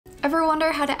Ever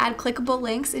wonder how to add clickable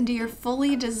links into your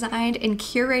fully designed and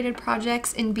curated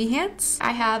projects in Behance?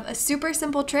 I have a super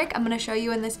simple trick I'm going to show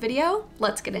you in this video.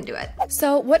 Let's get into it.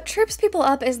 So what trips people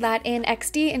up is that in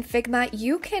XD and Figma,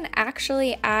 you can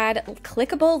actually add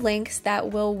clickable links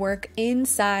that will work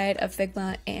inside of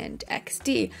Figma and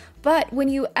XD. But when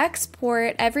you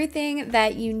export everything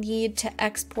that you need to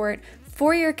export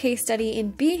for your case study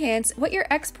in Behance, what you're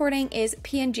exporting is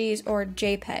PNGs or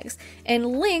JPEGs, and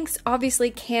links obviously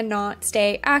cannot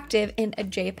stay active in a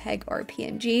JPEG or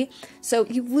PNG, so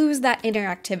you lose that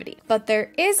interactivity. But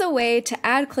there is a way to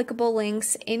add clickable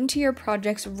links into your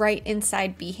projects right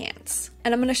inside Behance.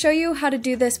 And I'm going to show you how to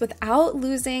do this without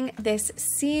losing this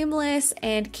seamless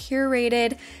and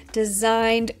curated,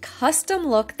 designed, custom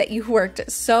look that you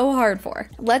worked so hard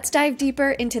for. Let's dive deeper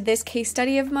into this case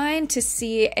study of mine to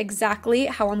see exactly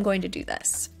how I'm going to do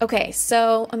this. Okay,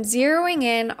 so I'm zeroing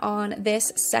in on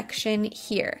this section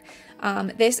here.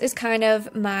 This is kind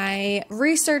of my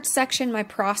research section, my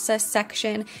process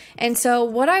section. And so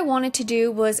what I wanted to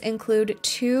do was include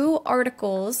 2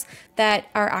 articles that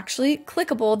are actually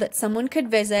clickable that someone could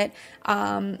visit.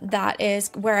 That is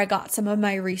where I got some of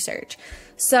my research.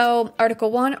 So article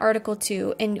 1, article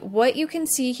 2, and what you can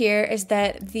see here is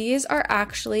that these are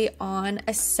actually on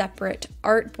a separate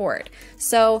artboard.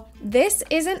 So this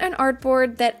isn't an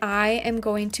artboard that I am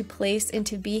going to place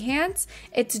into Behance.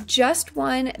 It's just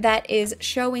one that is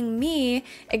showing me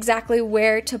exactly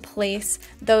where to place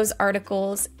those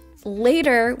articles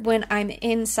later when I'm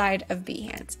inside of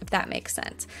Behance, if that makes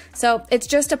sense. So it's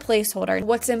just a placeholder.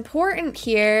 What's important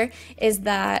here is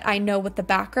that I know what the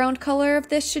background color of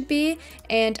this should be,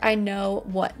 and I know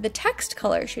what the text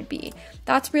color should be.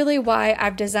 That's really why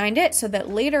I've designed it, so that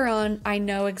later on I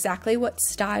know exactly what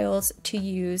styles to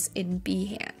use in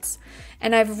Behance.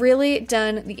 And I've really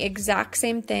done the exact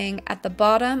same thing at the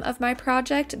bottom of my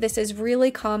project. This is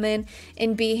really common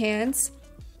in Behance.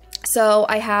 So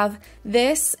I have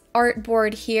this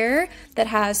artboard here that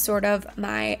has sort of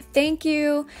my thank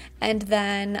you and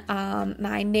then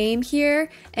my name here.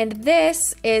 And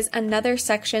this is another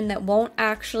section that won't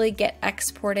actually get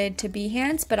exported to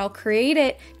Behance, but I'll create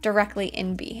it directly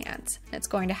in Behance. It's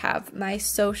going to have my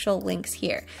social links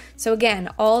here. So again,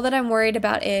 all that I'm worried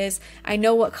about is I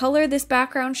know what color this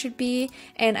background should be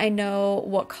and I know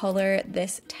what color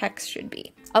this text should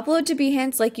be. Upload to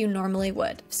Behance like you normally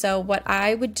would. So what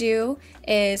I would do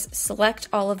is select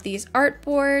all of these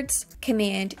artboards,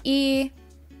 Command E,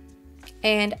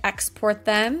 and export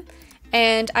them.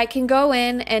 And I can go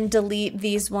in and delete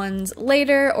these ones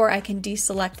later, or I can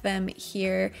deselect them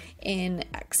here in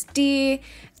XD.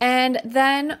 And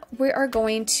then we are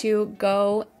going to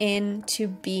go into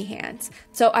Behance.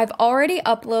 So I've already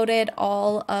uploaded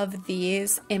all of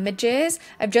these images.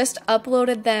 I've just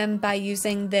uploaded them by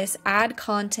using this add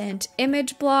content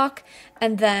image block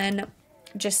and then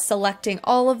just selecting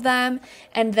all of them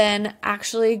and then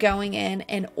actually going in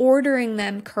and ordering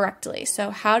them correctly. So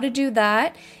how to do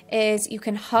that is you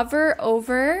can hover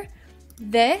over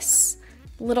this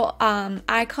little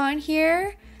icon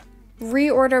here,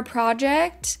 reorder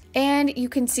project, and you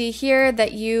can see here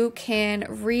that you can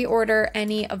reorder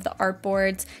any of the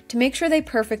artboards to make sure they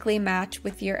perfectly match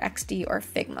with your XD or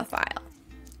Figma file.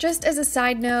 Just as a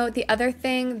side note, the other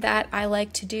thing that I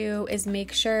like to do is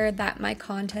make sure that my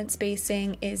content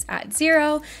spacing is at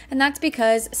 0, and that's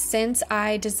because since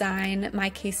I design my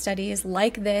case studies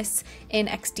like this in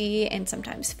XD and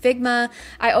sometimes Figma,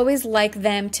 I always like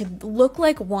them to look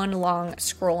like one long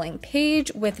scrolling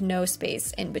page with no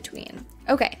space in between.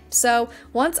 Okay, so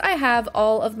once I have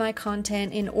all of my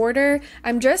content in order,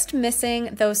 I'm just missing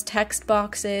those text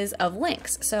boxes of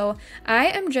links. So I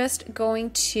am just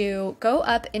going to go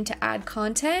up into add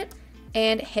content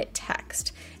and hit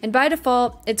text. And by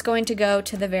default, it's going to go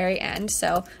to the very end.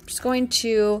 So I'm just going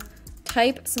to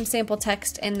type some sample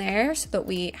text in there so that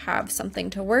we have something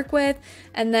to work with.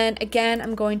 And then again,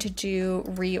 I'm going to do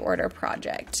reorder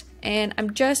project. And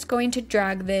I'm just going to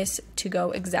drag this to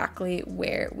go exactly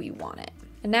where we want it.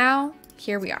 And now,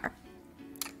 here we are.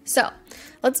 So,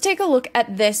 let's take a look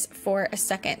at this for a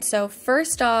second. So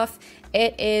first off,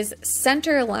 it is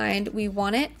center aligned. We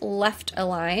want it left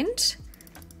aligned.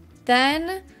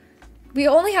 Then, we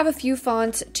only have a few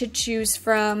fonts to choose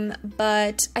from,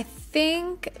 but I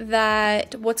think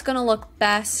that what's gonna look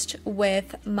best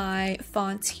with my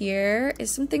fonts here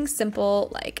is something simple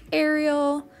like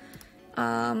Arial.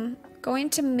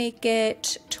 Going to make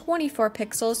it 24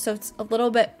 pixels, so it's a little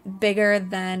bit bigger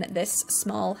than this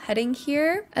small heading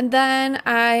here. And then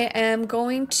I am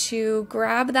going to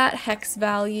grab that hex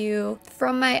value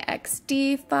from my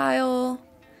XD file,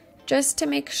 just to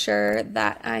make sure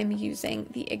that I'm using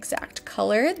the exact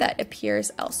color that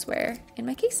appears elsewhere in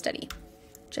my case study.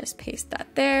 Just paste that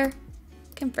there,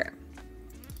 confirm.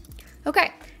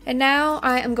 Okay, and now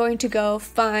I am going to go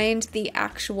find the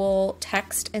actual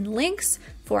text and links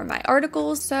for my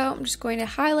articles. So I'm just going to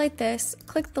highlight this,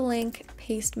 click the link,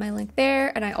 paste my link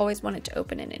there, and I always want it to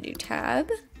open in a new tab.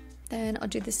 Then I'll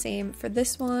do the same for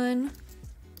this one.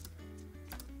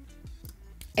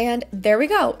 And there we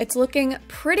go. It's looking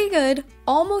pretty good,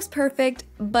 almost perfect,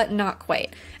 but not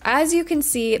quite. As you can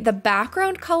see, the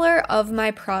background color of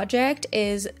my project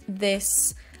is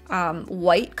this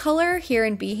white color here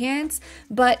in Behance,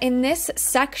 but in this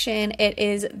section, it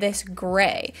is this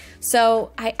gray.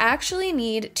 So I actually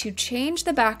need to change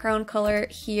the background color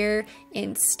here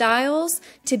in styles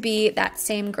to be that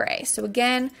same gray. So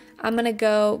again, I'm gonna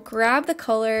go grab the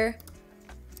color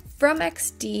from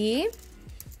XD.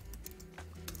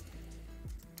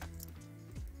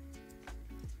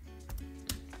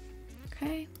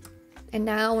 Okay. And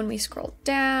now when we scroll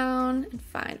down and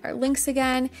find our links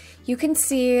again, you can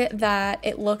see that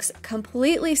it looks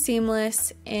completely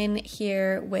seamless in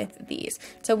here with these.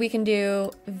 So we can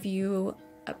do view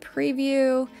a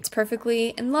preview. It's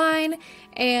perfectly in line,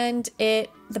 and the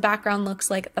background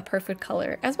looks like the perfect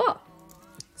color as well.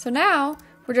 So now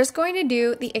we're just going to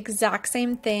do the exact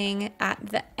same thing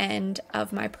at the end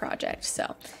of my project. So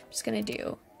I'm just gonna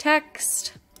do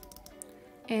text.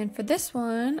 And for this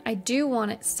one, I do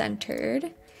want it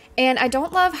centered. And I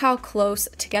don't love how close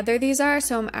together these are,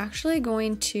 so I'm actually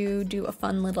going to do a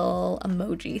fun little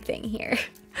emoji thing here.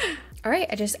 All right,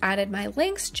 I just added my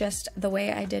links just the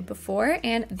way I did before,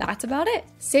 and that's about it.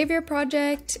 Save your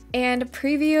project and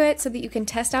preview it so that you can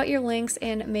test out your links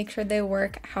and make sure they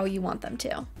work how you want them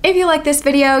to. If you like this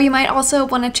video, you might also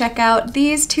want to check out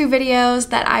these 2 videos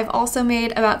that I've also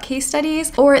made about case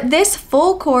studies, or this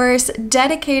full course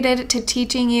dedicated to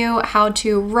teaching you how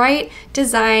to write,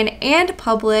 design, and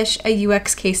publish a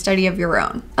UX case study of your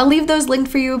own. I'll leave those linked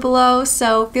for you below,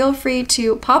 so feel free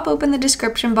to pop open the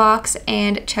description box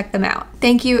and check them out.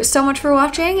 Thank you so much for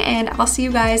watching, and I'll see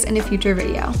you guys in a future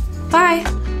video.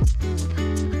 Bye!